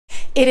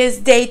It is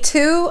day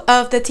 2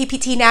 of the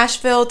TpT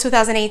Nashville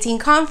 2018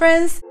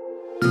 conference.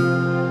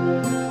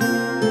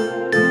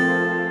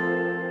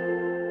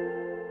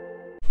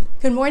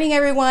 Good morning,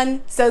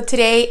 everyone. So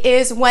today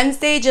is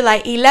Wednesday,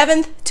 July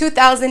 11th,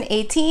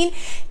 2018.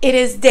 It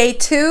is day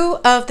 2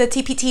 of the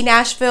TpT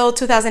Nashville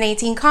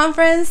 2018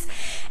 conference,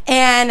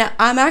 and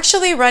I'm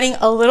actually running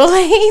a little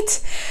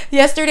late.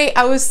 Yesterday,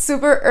 I was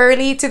super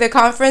early to the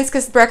conference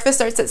because breakfast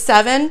starts at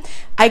 7.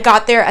 I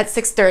got there at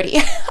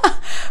 6:30,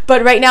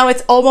 but right now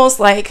it's almost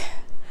like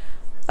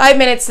 5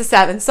 minutes to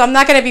 7, so I'm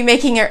not going to be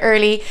making it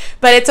early,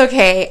 but it's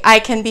okay. I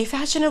can be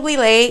fashionably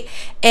late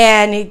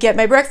and get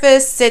my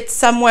breakfast, sit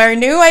somewhere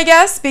new, I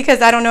guess,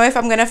 because I don't know if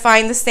I'm going to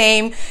find the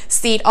same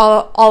seat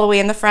all the way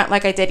in the front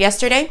like I did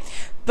yesterday,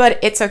 but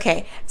it's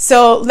okay.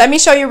 So let me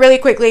show you really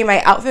quickly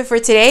my outfit for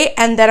today,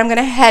 and then I'm going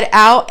to head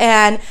out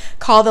and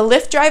call the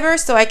Lyft driver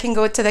so I can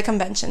go to the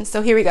convention.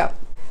 So here we go.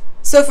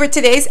 So for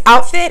today's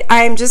outfit,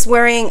 I'm just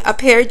wearing a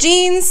pair of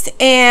jeans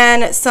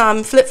and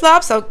some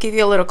flip-flops. I'll give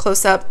you a little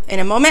close-up in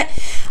a moment.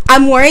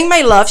 I'm wearing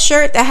my Love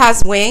shirt that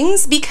has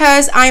wings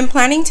because I'm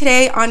planning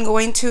today on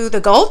going to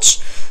the Gulch,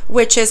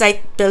 which is,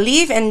 I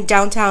believe, in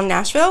downtown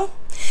Nashville.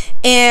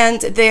 And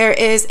there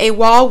is a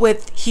wall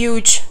with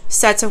huge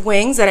sets of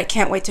wings that I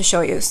can't wait to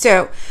show you.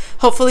 So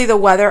hopefully the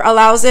weather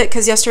allows it,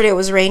 because yesterday it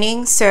was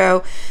raining.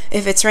 So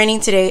if it's raining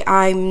today,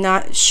 I'm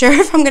not sure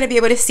if I'm going to be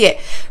able to see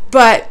it.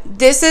 But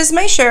this is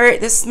my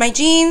shirt, this is my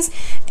jeans,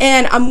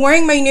 and I'm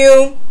wearing my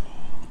new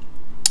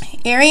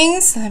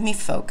earrings. Let me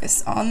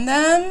focus on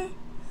them.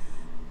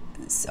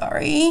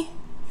 Sorry.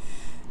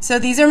 So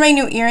these are my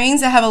new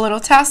earrings that have a little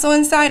tassel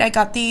inside. I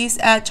got these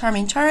at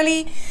Charming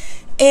Charlie.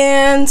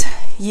 And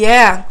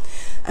yeah,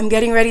 I'm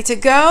getting ready to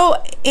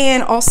go.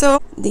 And also,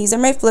 these are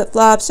my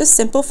flip-flops, just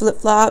simple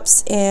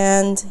flip-flops.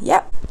 And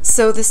yeah,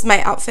 so this is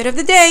my outfit of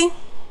the day.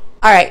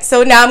 All right,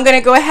 so now I'm gonna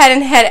go ahead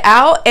and head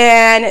out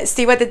and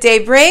see what the day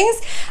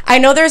brings. I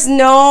know there's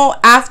no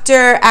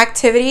after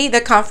activity. The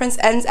conference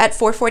ends at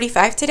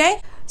 4:45 today.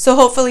 So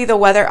hopefully the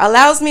weather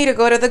allows me to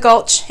go to the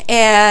Gulch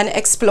and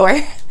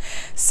explore.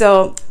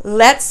 So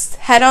let's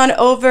head on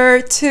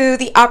over to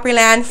the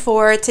Opryland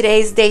for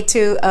today's day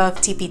 2 of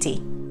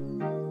TpT.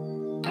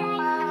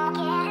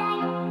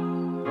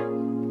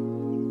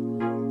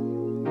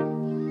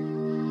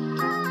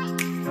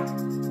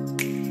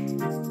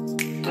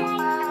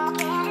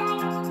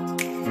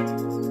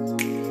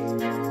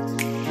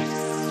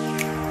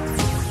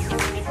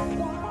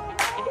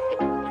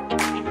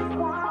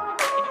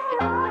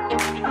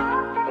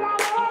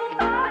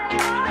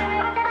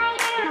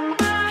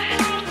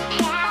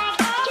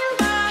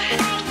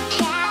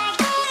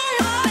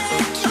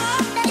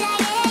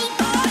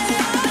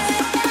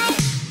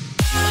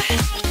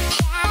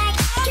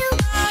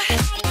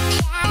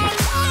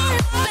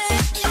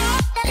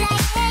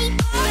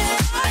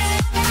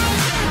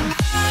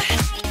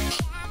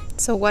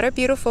 So what a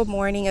beautiful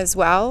morning as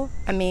well.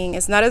 I mean,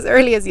 it's not as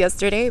early as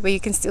yesterday, but you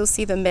can still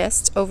see the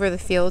mist over the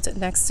field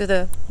next to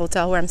the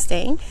hotel where I'm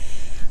staying.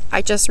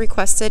 I just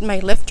requested my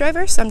Lyft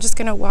driver, so I'm just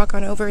gonna walk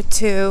on over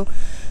to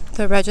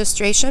the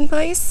registration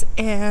place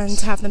and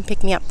have them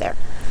pick me up there.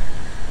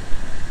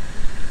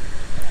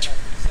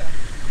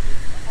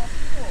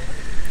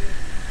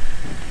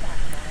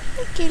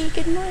 Hey kitty,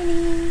 good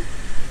morning.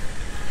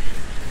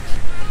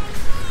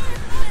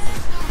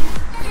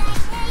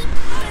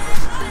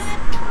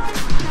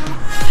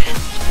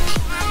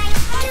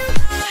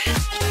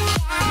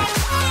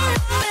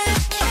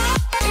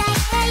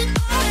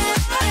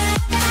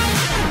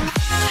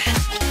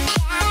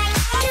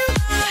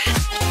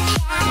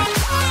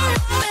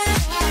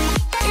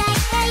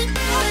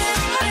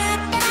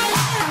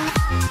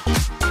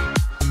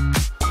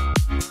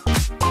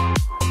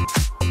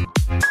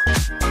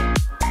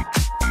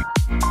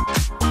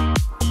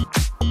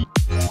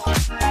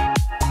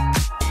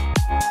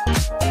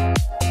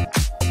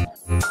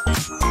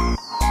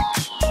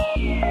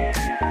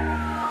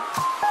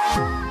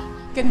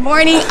 Good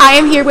morning. I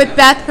am here with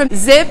Beth from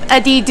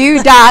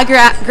Zip-a-dee-doo-dah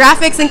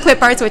Graphics and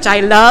Clip Arts, which I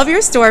love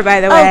your store, by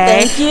the way. Oh,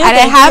 thank you. And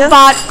I have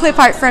bought clip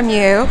art from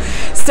you.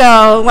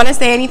 So, want to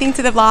say anything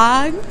to the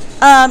vlog?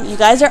 You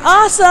guys are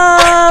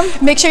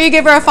awesome. Make sure you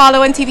give her a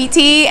follow on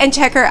TpT and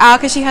check her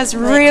out because she has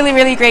really,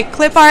 really great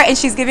clip art, and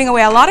she's giving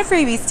away a lot of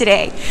freebies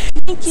today.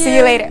 Thank you. See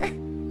you later.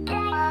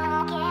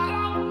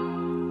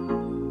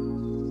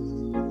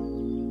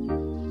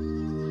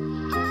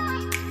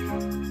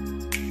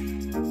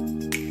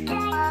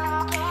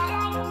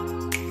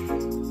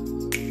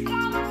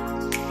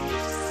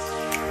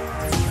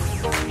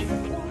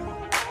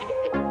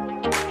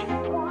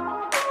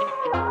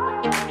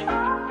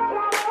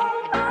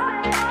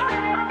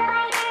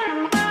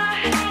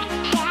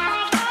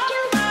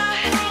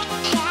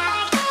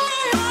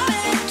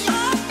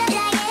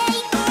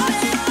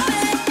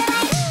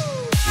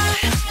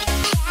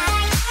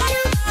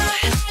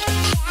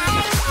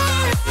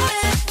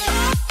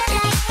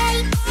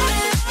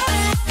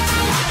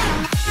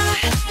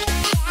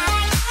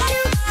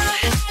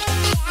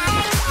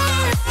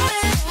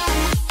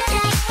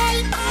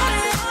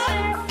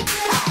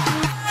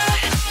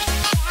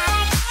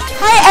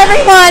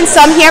 everyone, so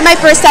I'm here my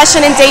first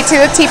session in day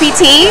 2 of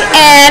TpT,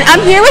 and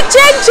I'm here with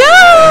Jen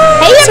Jones.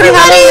 Hey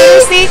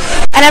everybody!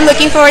 And I'm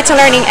looking forward to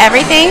learning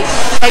everything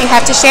that you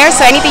have to share.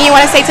 So anything you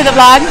want to say to the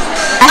blog?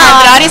 I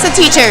have an audience of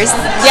teachers.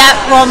 Yeah,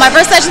 well my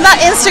first session is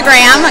about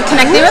Instagram,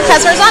 connecting with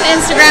customers on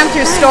Instagram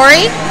through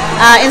Story,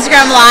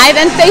 Instagram Live,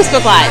 and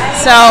Facebook Live.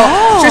 So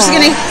she's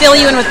going to fill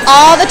you in with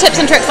all the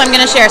tips and tricks I'm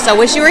going to share. So I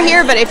wish you were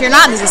here, but if you're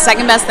not, this is the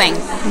second best thing.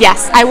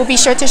 Yes, I will be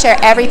sure to share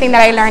everything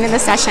that I learned in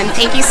the session.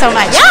 Thank you so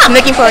much. Yeah. I'm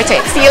looking forward to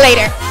it. See you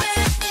later.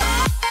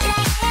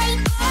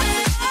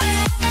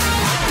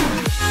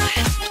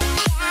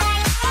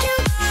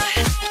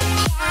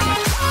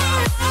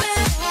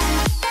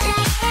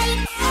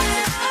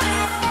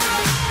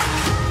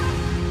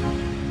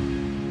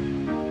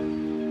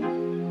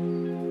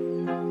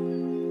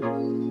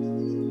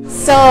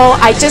 So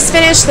I just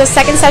finished the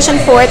second session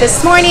for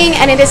this morning,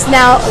 and it is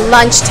now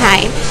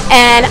lunchtime.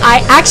 And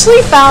I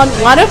actually found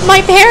one of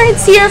my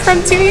parents here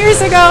from 2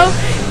 years ago,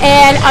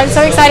 and I'm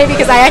so excited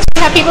because I actually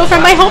have people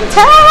from my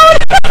hometown.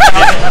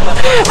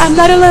 I'm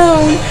not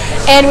alone.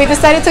 And we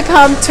decided to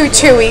come to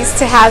Chewy's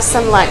to have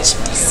some lunch.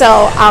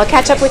 So I'll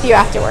catch up with you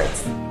afterwards.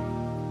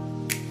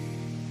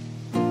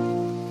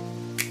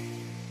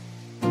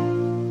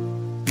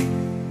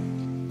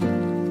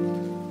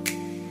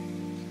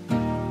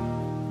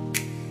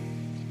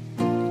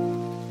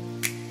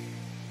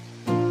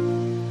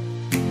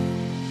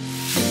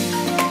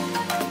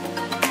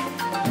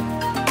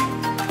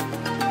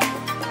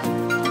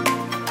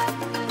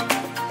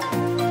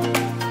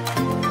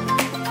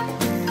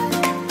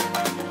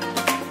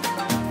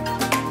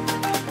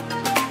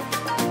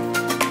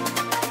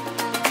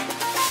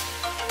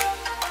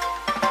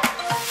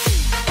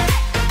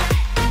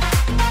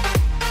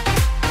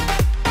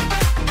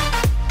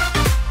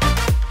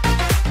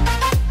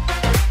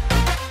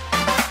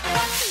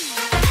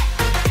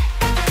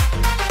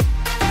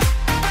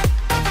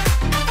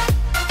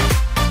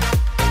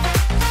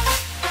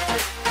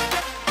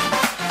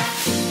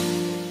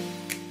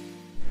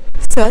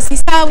 So as you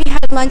saw, we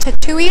had lunch at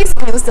Chewy's,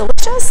 and it was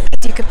delicious,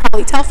 as you could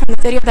probably tell from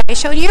the video that I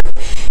showed you.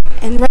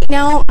 And right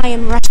now, I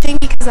am rushing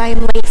because I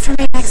am late for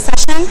my next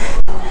session.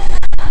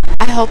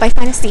 I hope I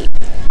find a seat.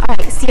 All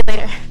right, see you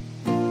later.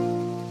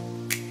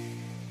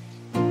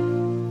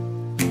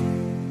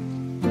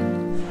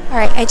 All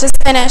right, I just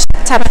finished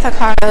Tabitha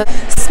Caro's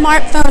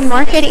smartphone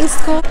marketing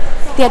school,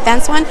 the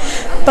advanced one,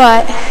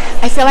 but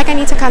I feel like I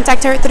need to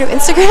contact her through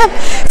Instagram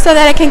so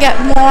that I can get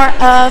more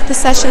of the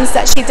sessions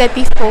that she did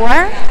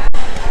before.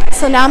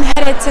 So now I'm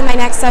headed to my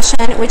next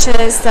session, which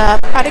is the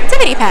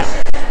productivity panel.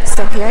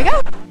 So here I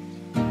go.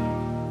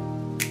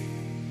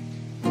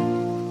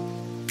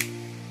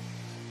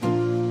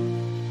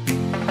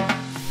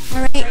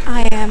 All right,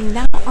 I am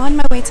now on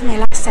my way to my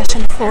last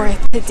session for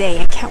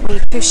today. I can't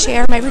wait to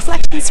share my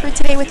reflections for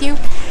today with you.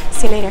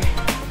 See you later.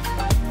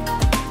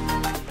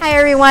 Hi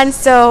everyone,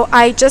 so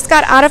I just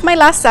got out of my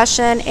last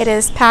session. It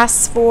is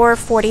past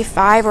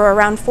 4:45 or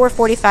around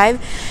 4:45.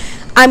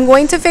 I'm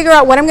going to figure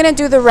out what I'm going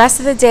to do the rest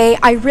of the day.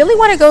 I really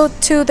want to go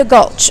to the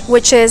Gulch,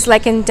 which is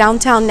like in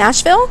downtown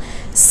Nashville.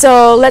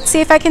 So let's see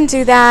if I can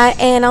do that,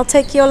 and I'll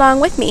take you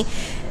along with me.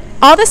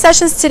 All the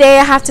sessions today,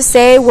 I have to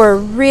say, were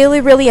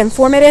really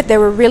informative. They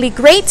were really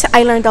great.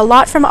 I learned a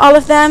lot from all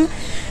of them.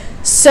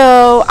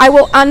 So I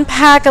will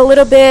unpack a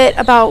little bit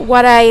about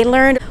what I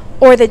learned,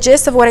 or the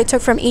gist of what I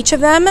took from each of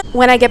them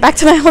when I get back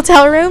to my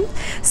hotel room,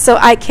 so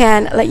I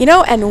can let you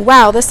know. And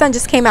wow, the sun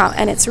just came out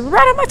and it's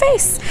right on my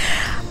face.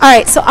 All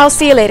right, so I'll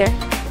see you later.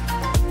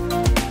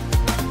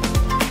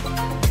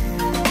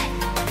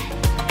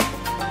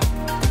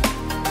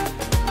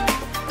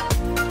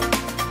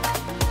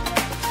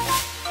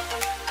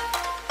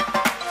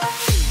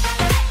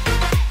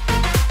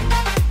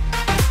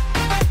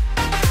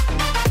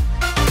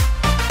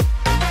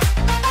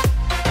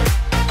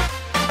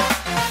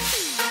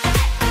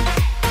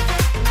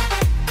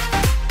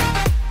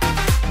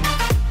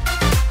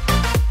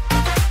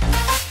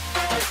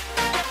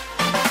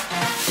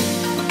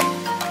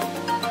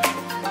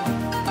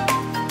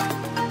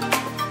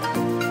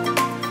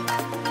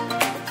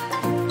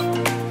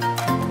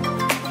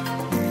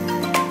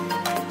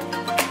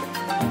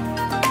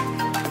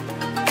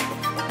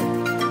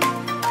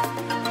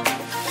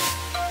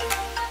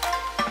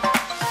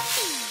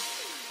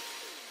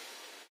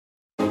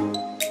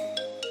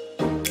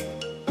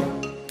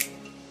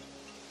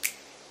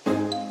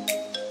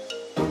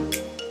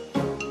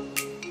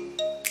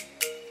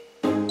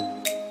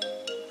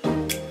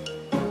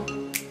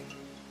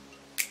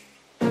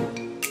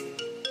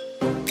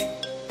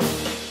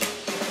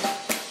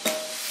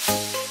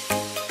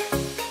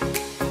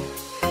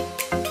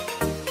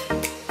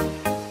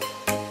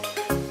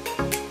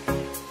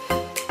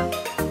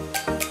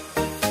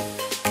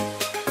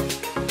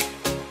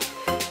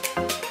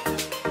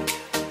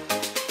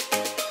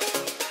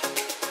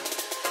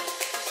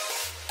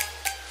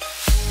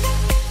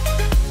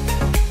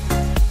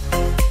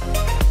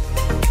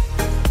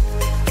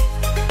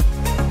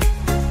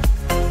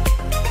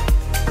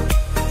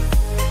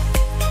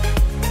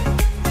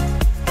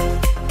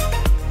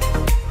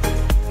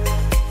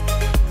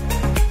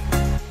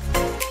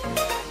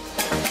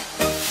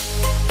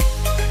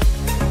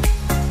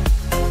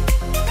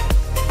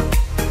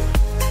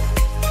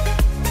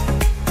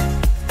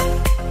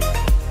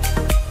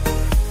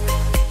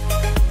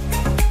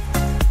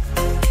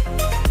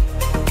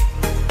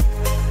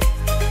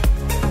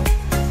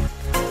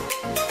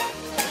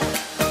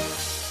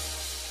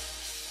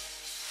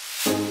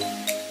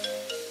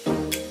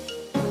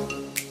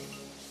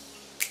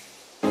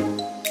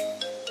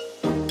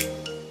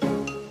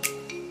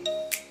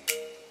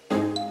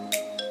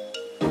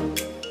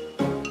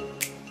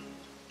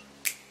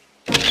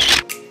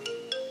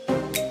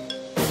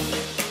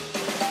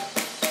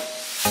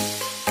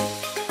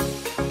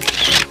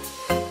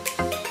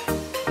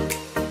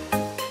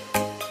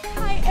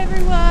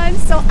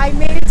 I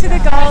made it to the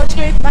Gulch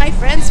with my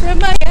friends from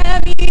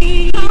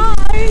Miami.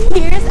 Hi.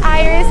 Here's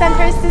Iris and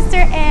her sister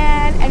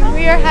Ann, and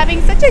we are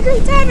having such a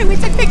great time. And we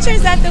took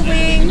pictures at the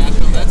Wings,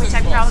 which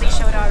I probably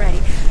showed already.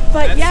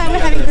 But yeah, we're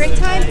having a great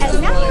time,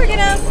 and now we're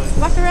gonna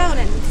walk around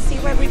and see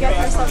what we get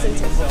ourselves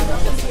into.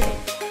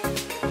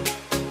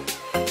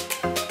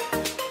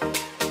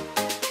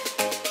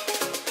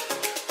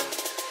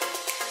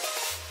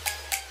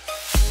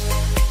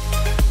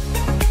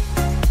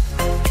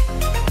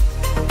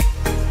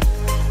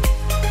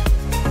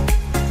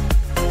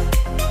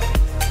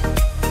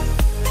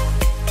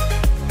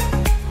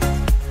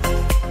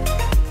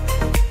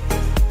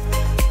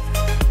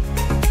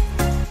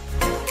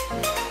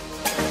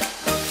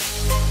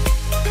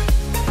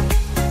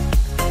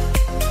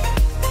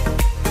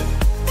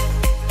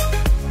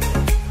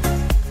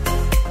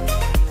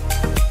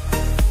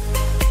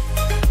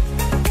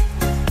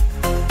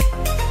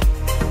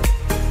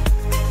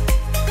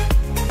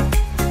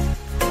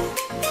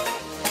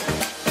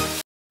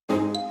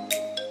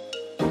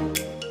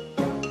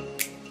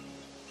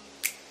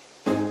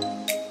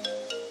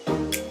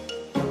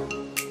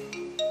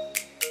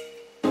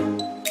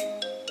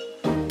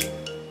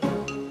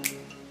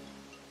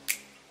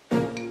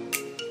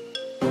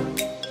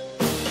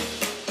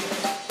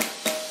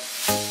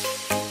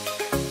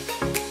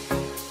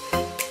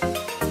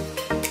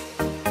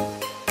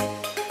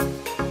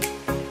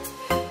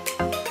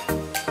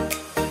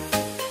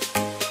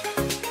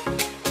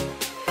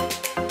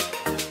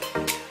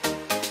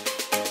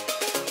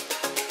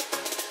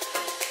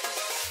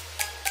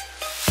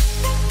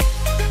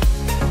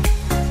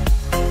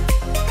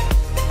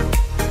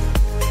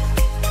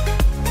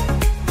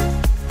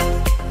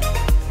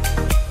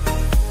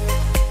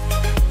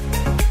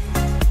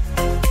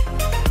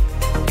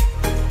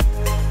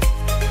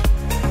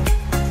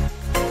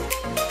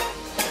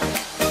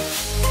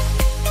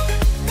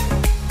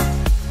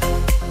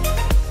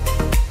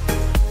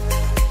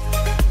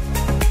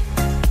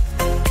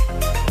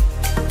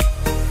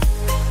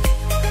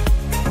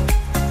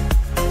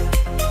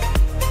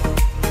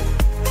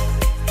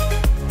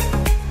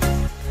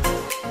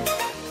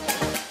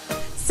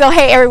 So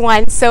hey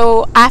everyone,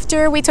 so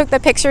after we took the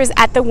pictures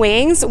at the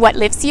Wings, What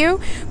Lifts You,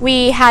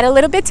 we had a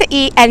little bit to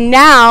eat, and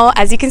now,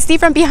 as you can see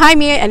from behind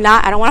me, and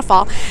I don't want to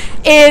fall,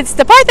 it's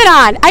the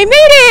Parthenon. I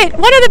made it!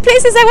 One of the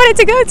places I wanted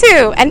to go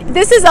to, and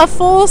this is a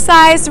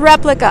full-size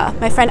replica.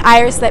 My friend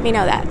Iris let me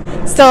know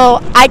that. So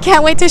I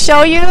can't wait to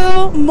show you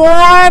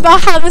more about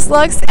how this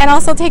looks and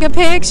also take a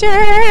picture.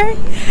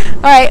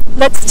 All right,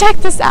 let's check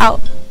this out.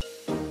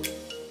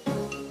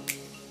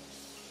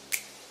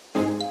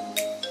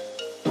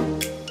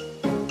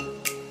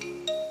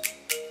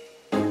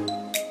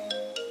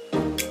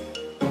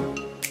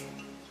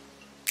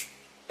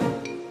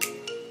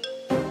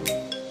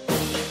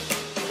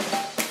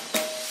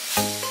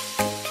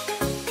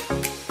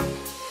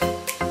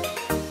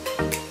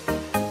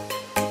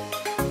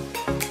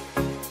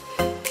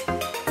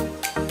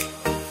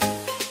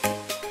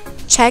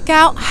 Check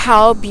out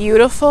how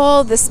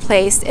beautiful this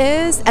place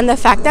is, and the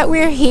fact that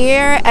we're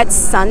here at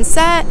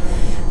sunset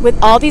with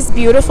all these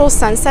beautiful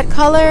sunset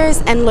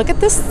colors, and look at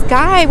the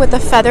sky with the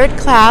feathered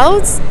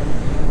clouds.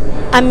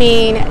 I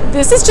mean,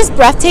 this is just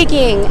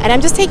breathtaking, and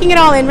I'm just taking it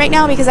all in right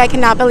now because I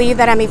cannot believe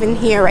that I'm even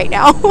here right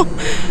now.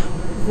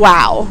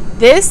 Wow,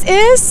 this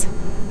is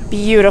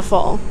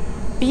beautiful,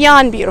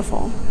 beyond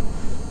beautiful.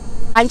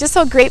 I'm just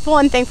so grateful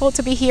and thankful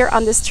to be here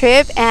on this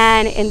trip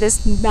and in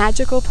this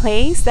magical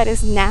place that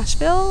is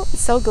Nashville.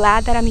 So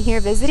glad that I'm here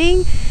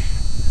visiting.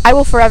 I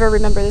will forever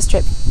remember this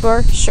trip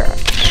for sure.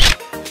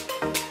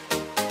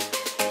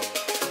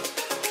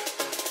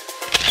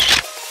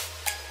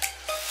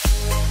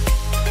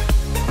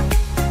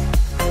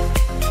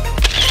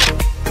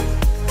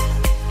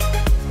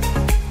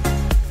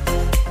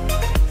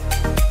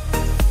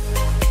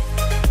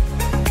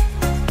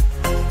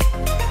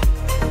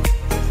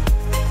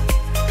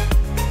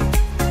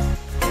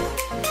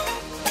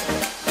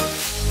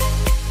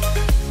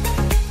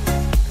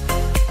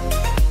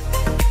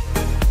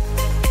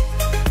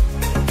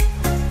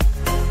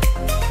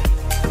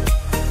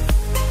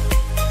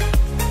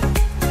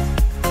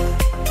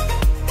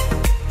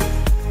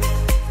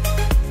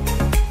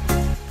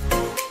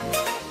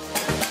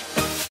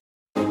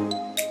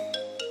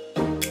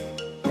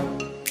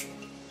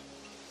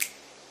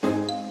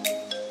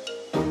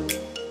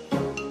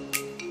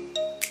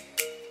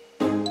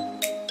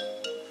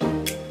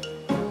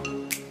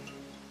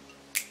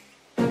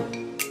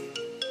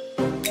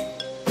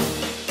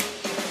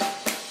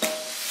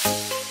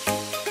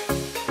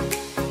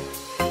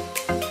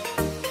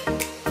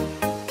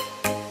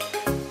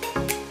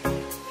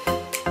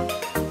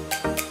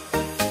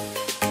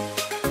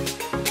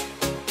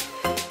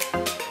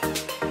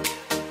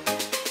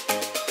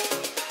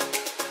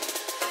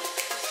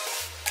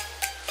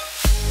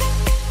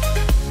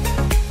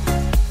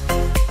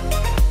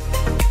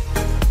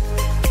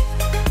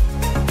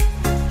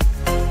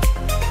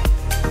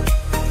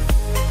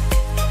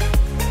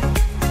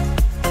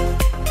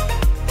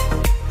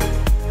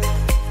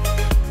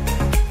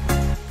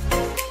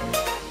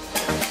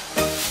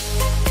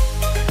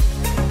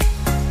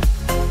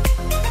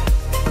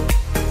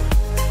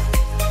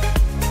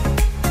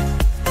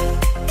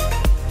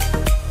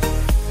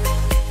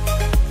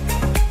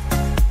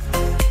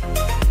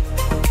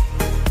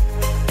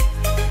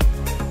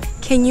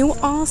 Can you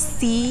all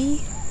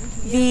see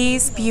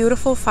these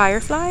beautiful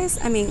fireflies?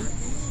 I mean,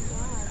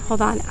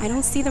 hold on, I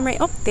don't see them right,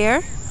 oh, there.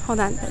 Hold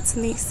on, let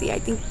me see. I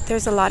think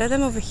there's a lot of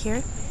them over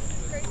here.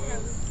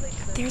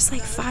 There's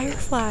like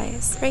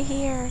fireflies right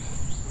here.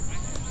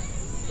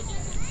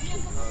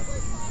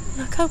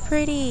 Look how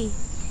pretty.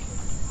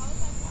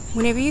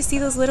 Whenever you see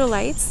those little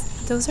lights,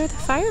 those are the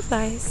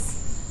fireflies.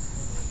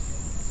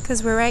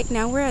 Because right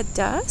now we're at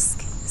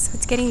dusk, so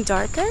it's getting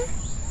darker.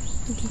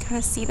 You can kind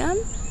of see them.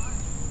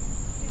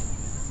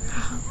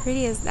 How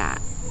pretty is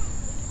that?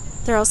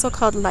 They're also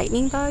called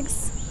lightning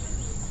bugs.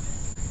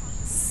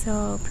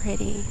 So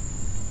pretty.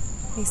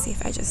 Let me see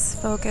if I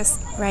just focus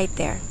right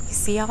there. You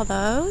see all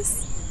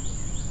those?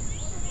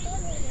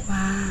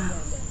 Wow.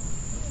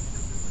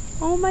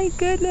 Oh my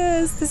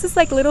goodness. This is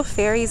like little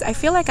fairies. I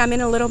feel like I'm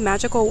in a little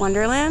magical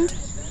wonderland.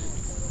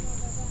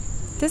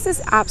 This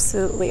is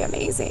absolutely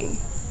amazing.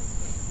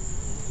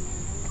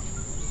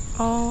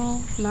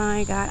 Oh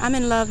my God. I'm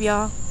in love,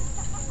 y'all.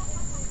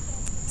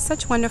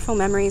 Such wonderful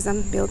memories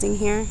I'm building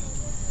here.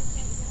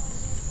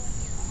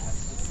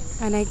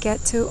 And I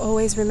get to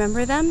always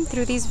remember them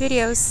through these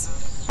videos.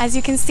 As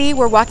you can see,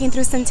 we're walking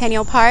through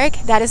Centennial Park.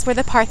 That is where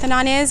the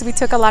Parthenon is. We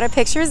took a lot of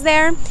pictures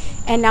there,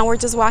 and now we're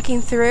just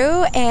walking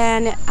through,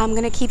 and I'm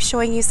gonna keep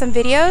showing you some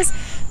videos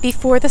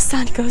before the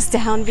sun goes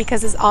down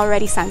because it's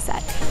already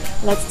sunset.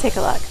 Let's take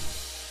a look.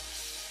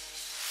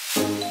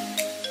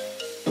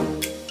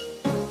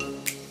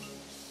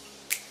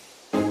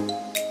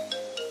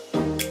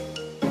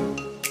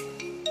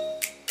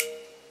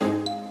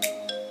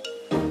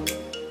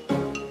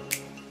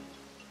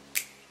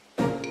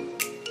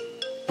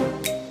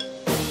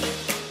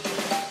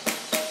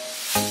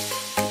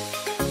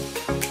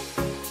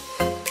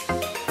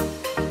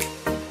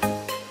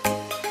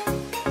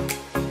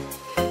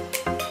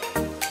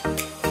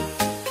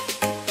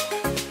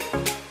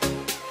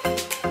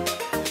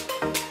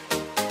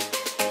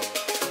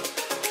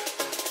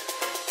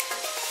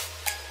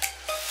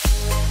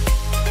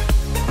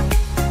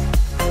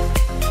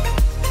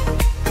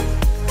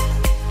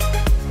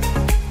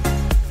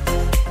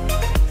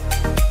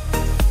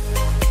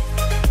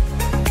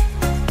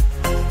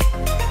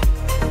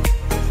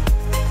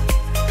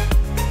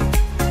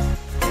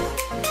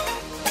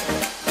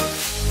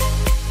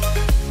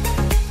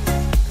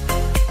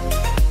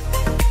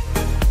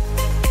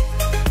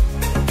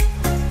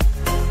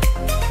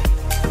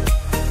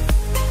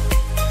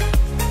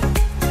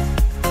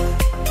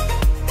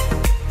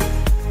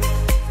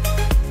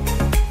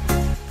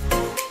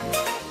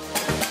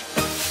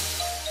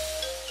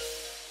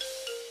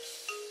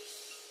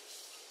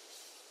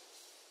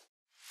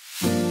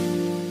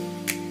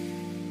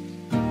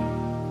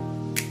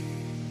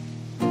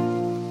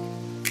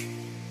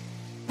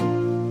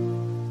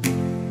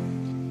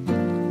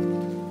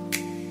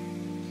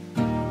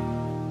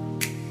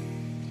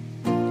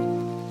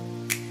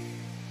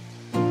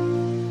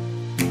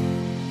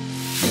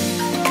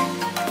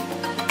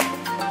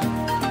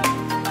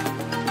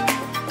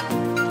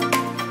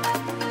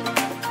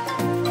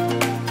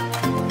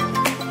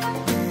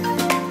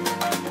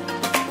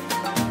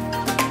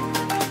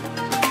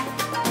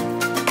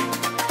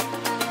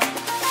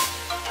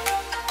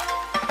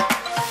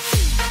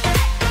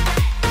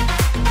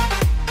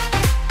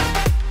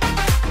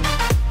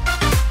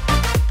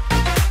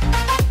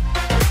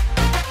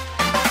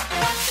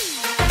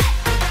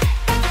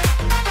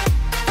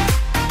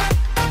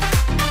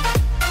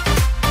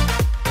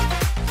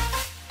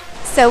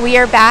 So we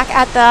are back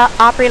at the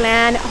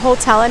Opryland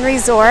Hotel and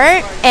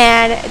Resort,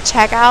 and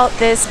check out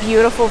this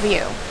beautiful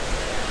view.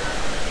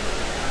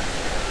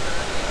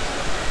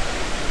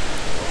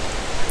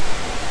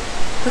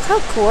 Look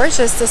how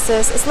gorgeous this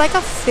is. It's like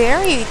a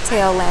fairy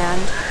tale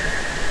land.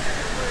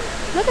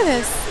 Look at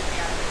this.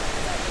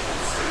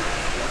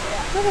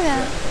 Look at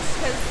that.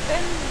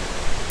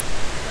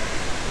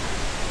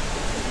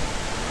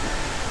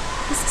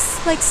 This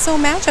is like so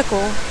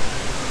magical.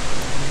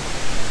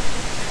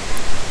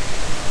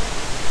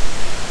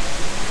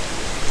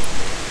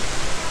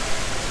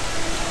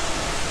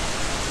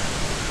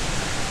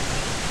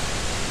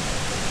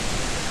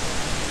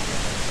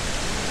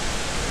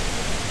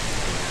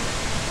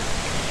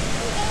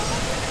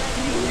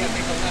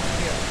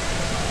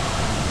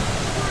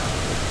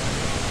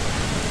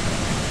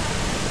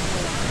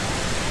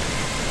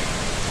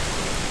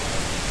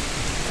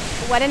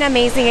 What an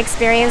amazing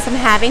experience I'm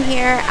having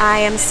here. I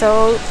am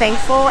so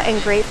thankful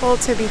and grateful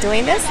to be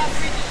doing this.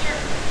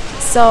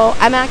 So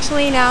I'm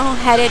actually now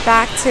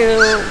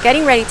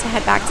getting ready to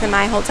head back to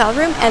my hotel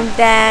room, and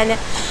then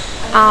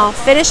I'll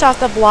finish off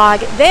the vlog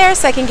there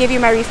so I can give you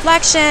my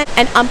reflection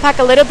and unpack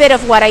a little bit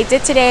of what I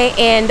did today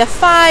in the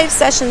 5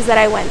 sessions that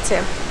I went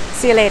to.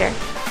 See you later.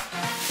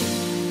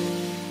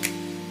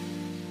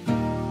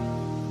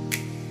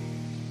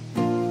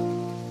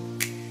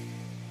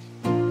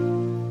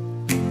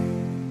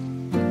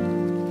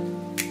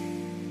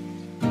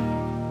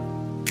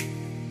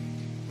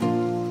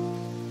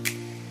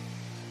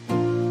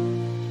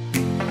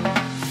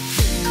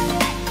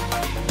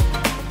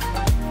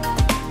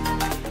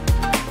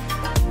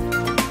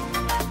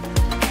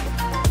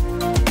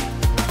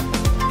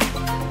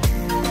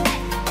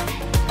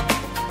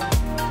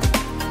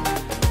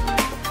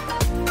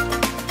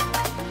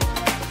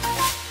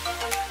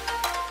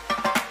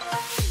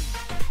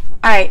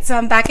 Alright, so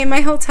I'm back in my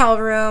hotel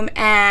room,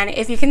 and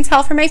if you can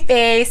tell from my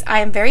face,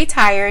 I am very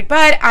tired,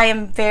 but I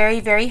am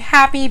very, very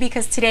happy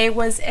because today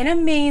was an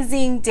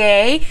amazing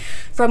day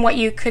from what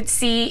you could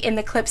see in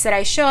the clips that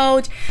I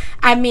showed.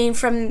 I mean,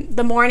 from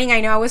the morning,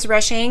 I know I was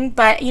rushing,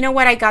 but you know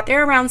what? I got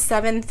there around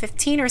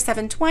 7:15 or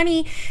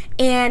 7:20,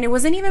 and it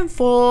wasn't even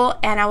full,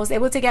 and I was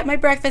able to get my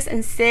breakfast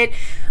and sit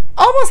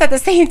almost at the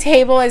same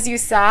table as you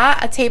saw,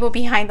 a table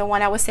behind the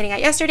one I was sitting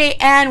at yesterday,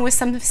 and with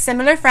some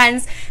similar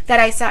friends that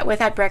I sat with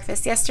at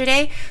breakfast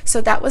yesterday. So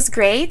that was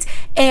great.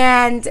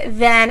 And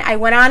then I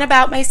went on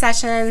about my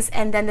sessions,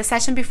 and then the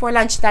session before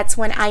lunch, that's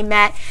when I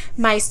met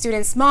my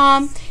student's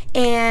mom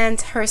and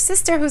her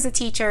sister, who's a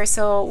teacher.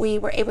 So we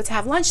were able to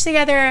have lunch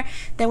together.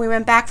 Then we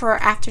went back for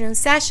our afternoon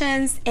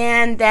sessions,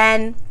 and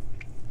then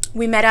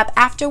we met up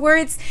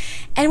afterwards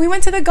and we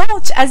went to the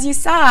Gulch, as you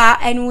saw,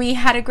 and we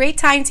had a great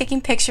time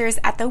taking pictures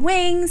at the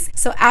wings.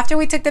 So after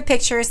we took the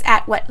pictures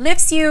at What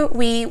Lifts You,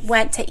 we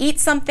went to eat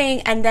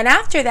something, and then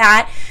after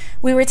that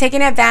we were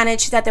taking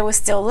advantage that there was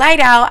still light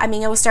out. I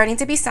mean, it was starting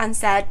to be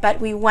sunset, but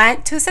we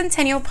went to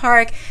Centennial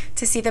Park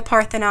to see the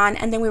Parthenon,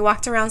 and then we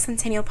walked around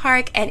Centennial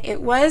Park, and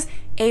it was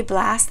a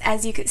blast,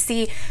 as you could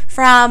see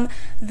from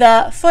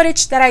the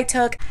footage that I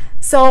took.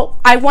 So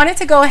I wanted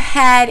to go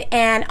ahead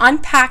and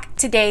unpack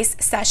today's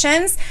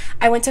sessions.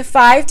 I went to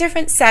 5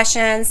 different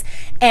sessions,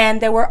 and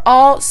they were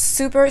all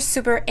super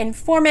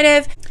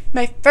informative.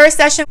 My first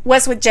session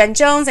was with Jen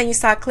Jones, and you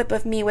saw a clip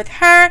of me with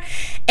her,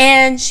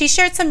 and she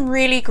shared some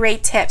really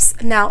great tips.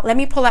 Now let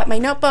me pull out my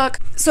notebook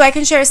so I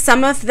can share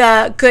some of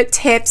the good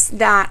tips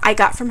that I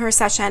got from her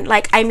session.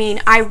 Like, I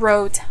mean, I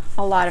wrote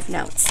a lot of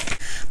notes.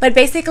 But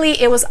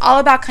basically, it was all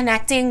about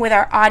connecting with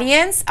our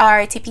audience,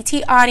 our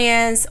TpT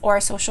audience or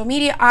social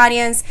media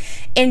audience,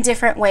 in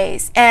different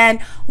ways.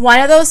 And one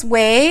of those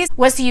ways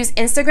was to use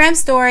Instagram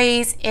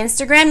stories,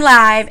 Instagram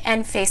Live,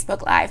 and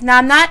Facebook Live. Now,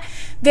 I'm not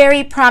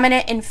very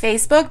prominent in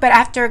Facebook, but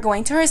after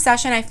going to her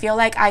session, I feel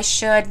like I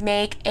should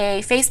make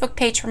a Facebook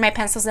page for my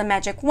Pencils and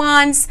Magic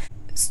Wands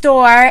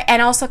store,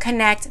 and also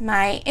connect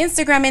my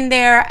Instagram in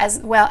there as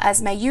well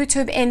as my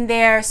YouTube in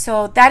there.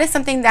 So that is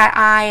something that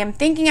I am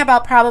thinking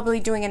about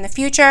probably doing in the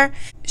future.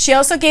 She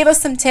also gave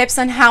us some tips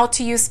on how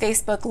to use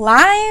Facebook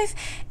Live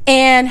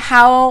and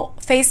how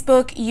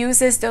Facebook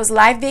uses those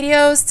live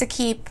videos to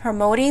keep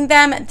promoting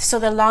them. So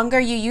the longer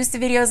you use the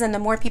videos and the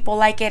more people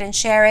like it and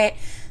share it,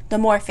 the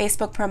more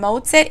Facebook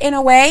promotes it in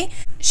a way.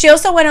 She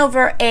also went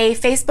over a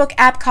Facebook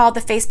app called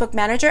the Facebook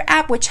Manager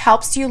app, which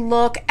helps you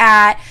look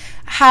at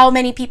how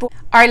many people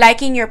are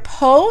liking your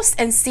posts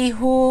and see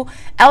who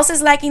else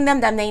is liking them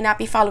that may not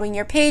be following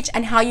your page,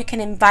 and how you can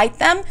invite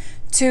them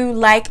to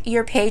like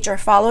your page or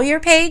follow your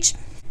page.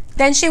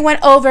 Then she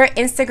went over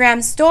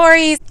Instagram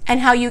stories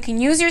and how you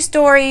can use your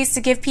stories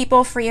to give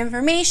people free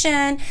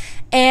information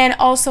and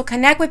also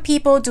connect with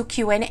people, do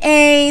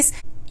Q&As,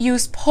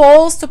 use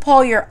polls to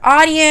poll your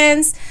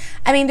audience.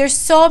 I mean, there's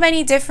so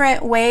many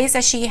different ways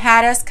that she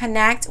had us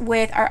connect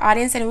with our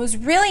audience, and it was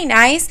really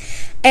nice,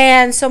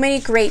 and so many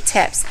great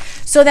tips.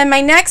 So then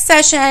my next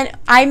session,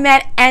 I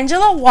met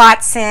Angela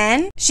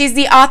Watson. She's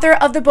the author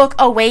of the book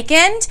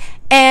Awakened,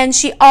 and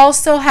she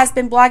also has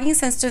been blogging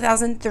since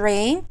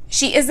 2003.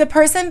 She is the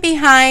person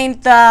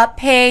behind the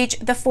page,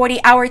 The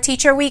 40-Hour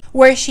Teacher Week,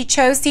 where she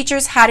shows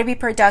teachers how to be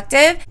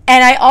productive.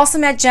 And I also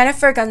met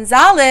Jennifer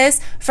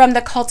Gonzalez from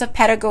The Cult of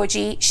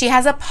Pedagogy. She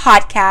has a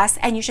podcast,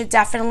 and you should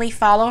definitely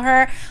follow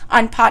her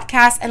on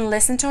podcasts and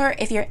listen to her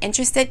if you're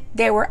interested.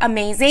 They were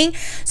amazing.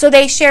 So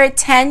they shared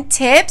 10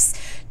 tips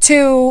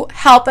to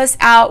help us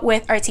out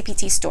with our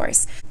TpT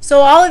stores. So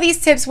all of these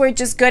tips were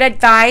just good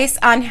advice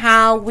on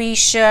how we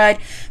should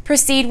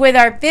proceed with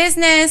our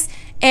business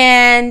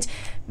and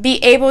be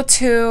able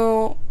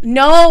to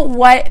know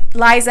what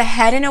lies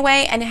ahead in a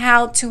way, and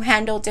how to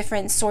handle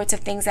different sorts of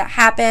things that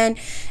happen,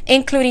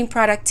 including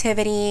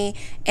productivity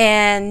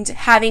and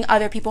having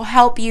other people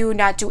help you,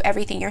 not do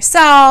everything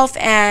yourself.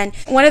 And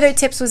one of their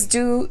tips was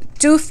do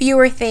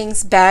fewer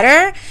things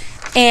better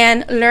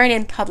and learn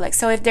in public.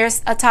 So if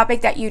there's a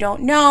topic that you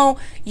don't know,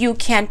 you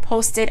can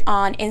post it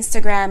on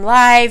Instagram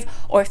Live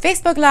or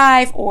Facebook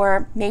Live,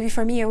 or maybe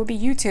for me it would be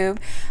YouTube,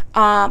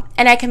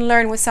 and I can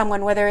learn with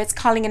someone, whether it's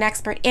calling an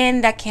expert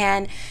in that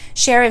can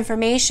share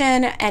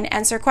information and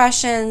answer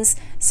questions,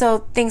 so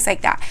things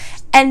like that.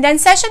 And then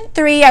session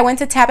 3, I went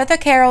to Tabitha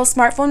Carroll's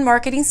Smartphone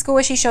Marketing School,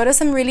 where she showed us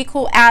some really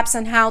cool apps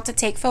on how to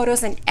take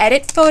photos and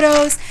edit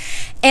photos.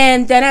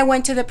 And then I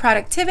went to the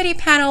productivity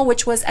panel,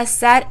 which was a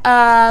set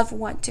of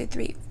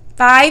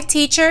 5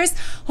 teachers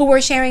who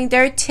were sharing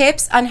their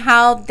tips on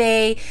how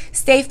they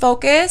stay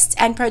focused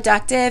and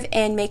productive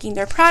in making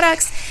their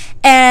products.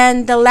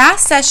 And the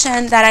last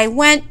session that I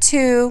went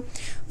to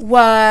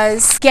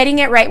was getting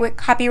it right with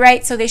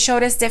copyright. So they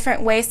showed us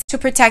different ways to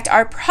protect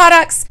our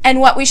products and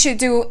what we should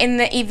do in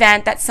the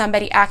event that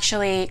somebody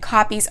actually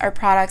copies our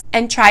products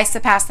and tries to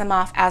pass them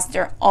off as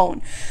their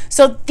own.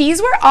 So these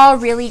were all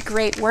really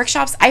great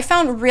workshops. I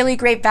found really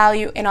great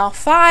value in all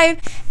 5.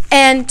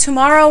 And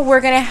tomorrow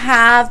we're going to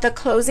have the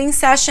closing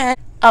session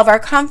of our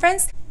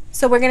conference.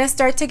 So we're going to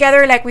start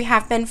together like we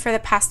have been for the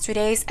past 2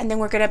 days, and then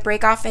we're going to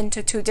break off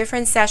into 2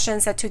 different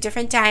sessions at 2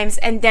 different times,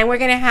 and then we're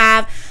going to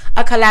have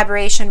a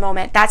collaboration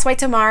moment. That's why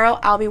tomorrow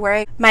I'll be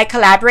wearing my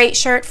Collaborate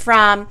shirt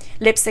from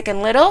Lipstick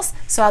and Littles,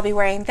 so I'll be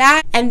wearing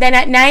that. And then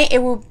at night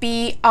it will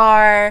be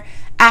our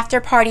after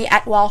party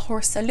at Wild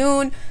Horse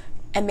Saloon,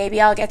 and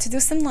maybe I'll get to do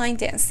some line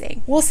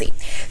dancing. We'll see.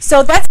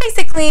 So that's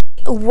basically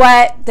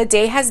what the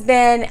day has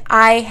been.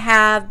 I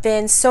have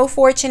been so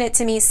fortunate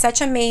to meet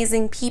such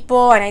amazing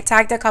people, and I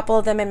tagged a couple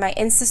of them in my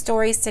Insta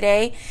stories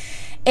today.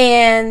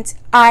 And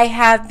I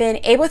have been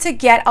able to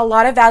get a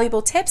lot of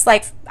valuable tips.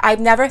 Like, I've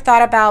never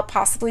thought about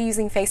possibly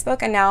using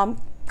Facebook, and now I'm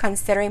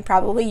considering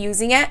probably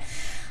using it.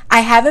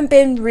 I haven't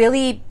been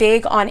really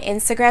big on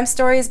Instagram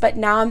stories, but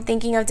now I'm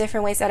thinking of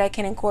different ways that I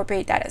can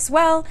incorporate that as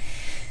well.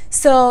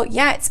 So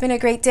yeah, it's been a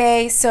great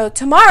day. So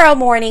tomorrow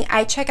morning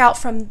I check out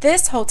from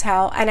this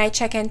hotel and I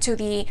check into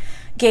the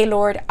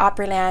Gaylord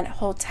Opryland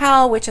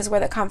Hotel, which is where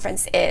the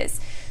conference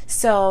is.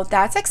 So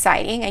that's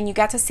exciting, and you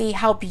got to see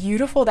how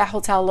beautiful that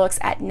hotel looks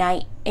at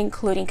night,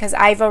 including, because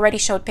I've already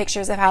showed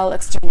pictures of how it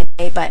looks during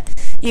the day, but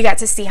you got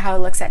to see how it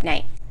looks at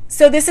night.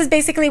 So this is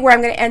basically where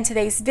I'm going to end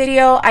today's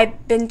video.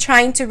 I've been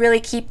trying to really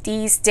keep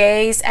these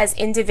days as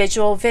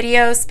individual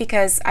videos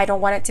because I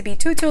don't want it to be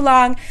too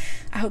long.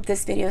 I hope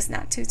this video is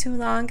not too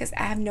long, because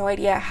I have no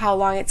idea how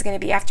long it's going to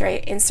be after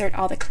I insert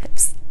all the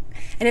clips.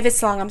 And if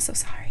it's long, I'm so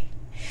sorry.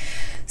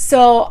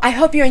 So I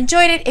hope you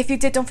enjoyed it. If you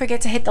did, don't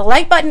forget to hit the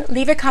like button,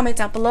 leave a comment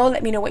down below,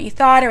 let me know what you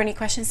thought or any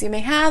questions you may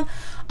have.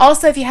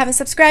 Also, if you haven't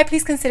subscribed,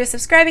 please consider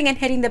subscribing and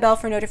hitting the bell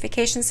for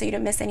notifications so you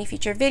don't miss any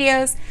future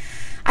videos.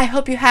 I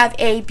hope you have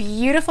a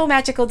beautiful,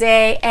 magical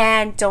day,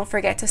 and don't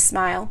forget to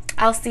smile.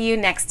 I'll see you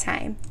next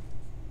time.